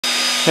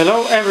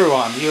Hello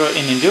everyone, you are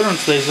in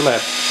Endurance Laser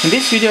Lab. In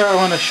this video I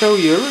want to show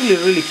you a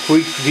really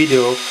quick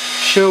video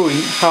showing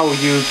how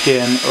you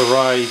can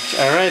write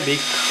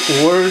Arabic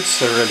words,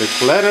 Arabic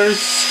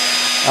letters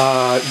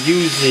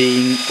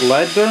using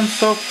LightBurn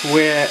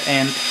software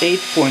and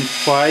 8.5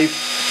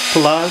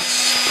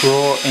 Plus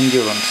Pro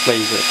Endurance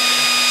Laser.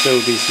 So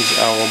this is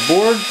our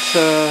board,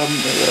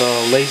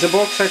 laser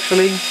box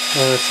actually,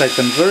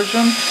 second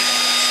version.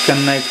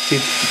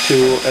 Connected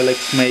to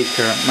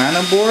LXMaker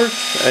Mana board,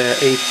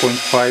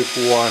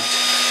 8.5 watt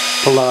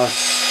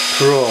plus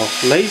Pro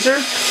laser,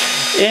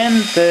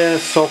 and the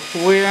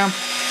software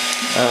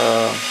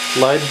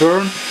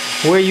LightBurn.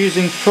 We're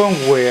using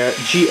firmware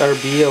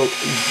GRBL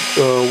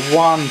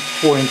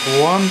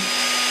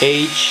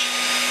 1.1H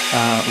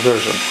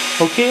version.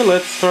 Okay,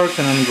 let's start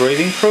an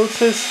engraving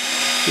process.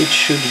 It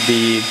should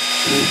be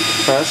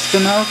fast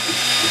enough.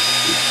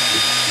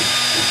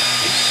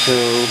 So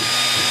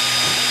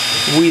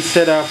we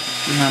set up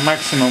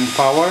maximum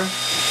power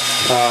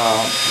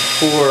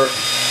for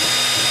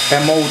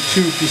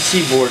MO2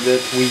 PC board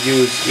that we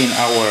use in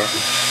our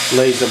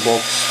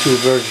LaserBox 2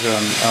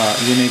 version.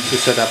 You need to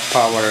set up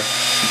power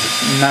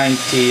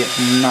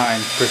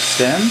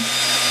 99%,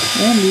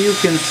 and you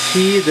can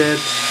see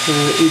that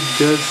it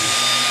does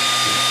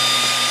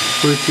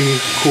pretty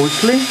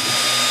quickly.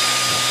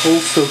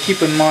 Also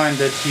keep in mind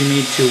that you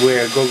need to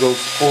wear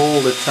goggles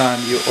all the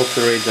time you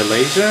operate the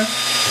laser.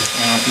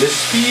 The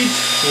speed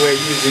we're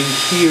using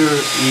here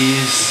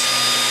is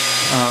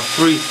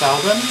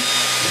 3000,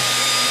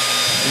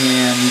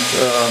 and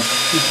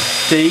it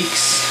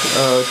takes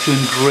to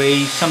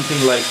engrave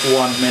something like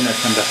 1.5 minutes.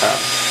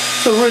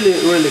 So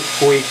really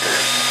quick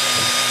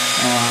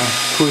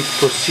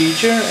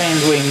procedure,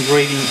 and we're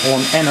engraving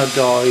on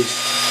anodized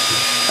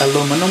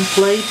aluminum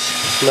plate,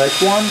 black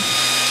one.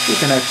 You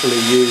can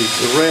actually use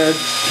red,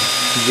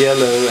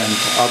 yellow and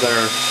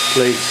other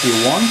plates you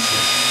want.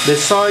 The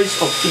size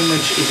of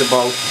image is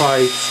about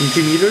 5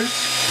 centimeters.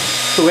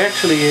 So we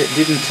actually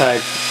didn't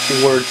type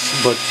words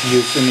but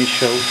use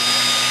initial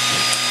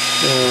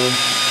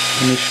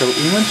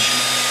image.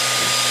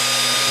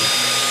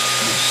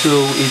 So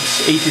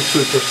it's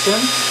 83%.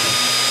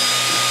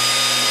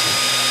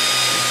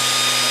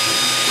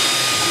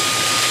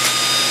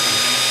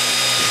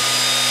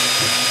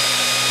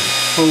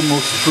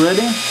 Almost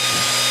ready.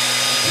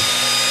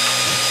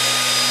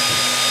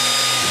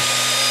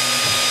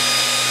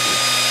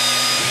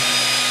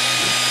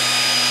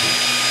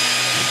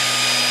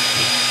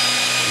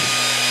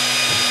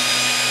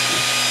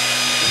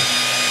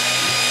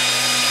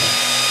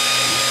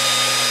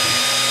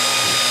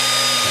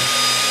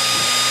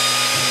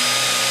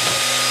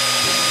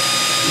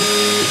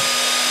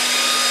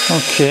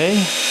 Okay,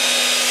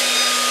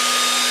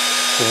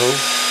 so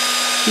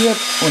yep,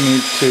 we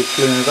need to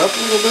clean it up a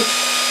little bit.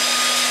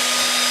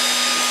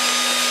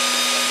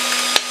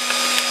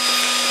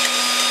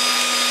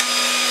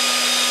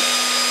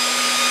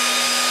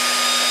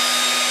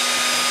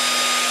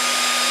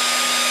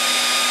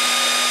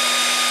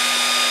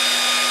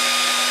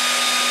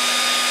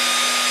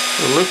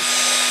 It looks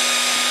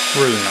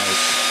really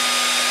nice,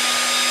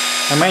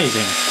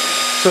 amazing.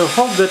 So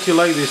hope that you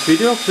like this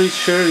video. Please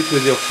share it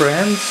with your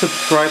friends,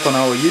 subscribe on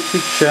our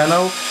YouTube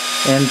channel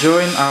and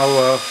join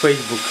our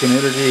Facebook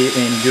community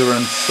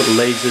Endurance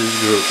Lasers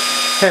group.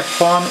 Have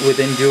fun with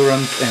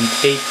Endurance and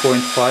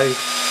 8.5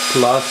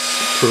 Plus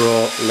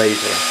Pro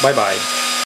laser. Bye bye.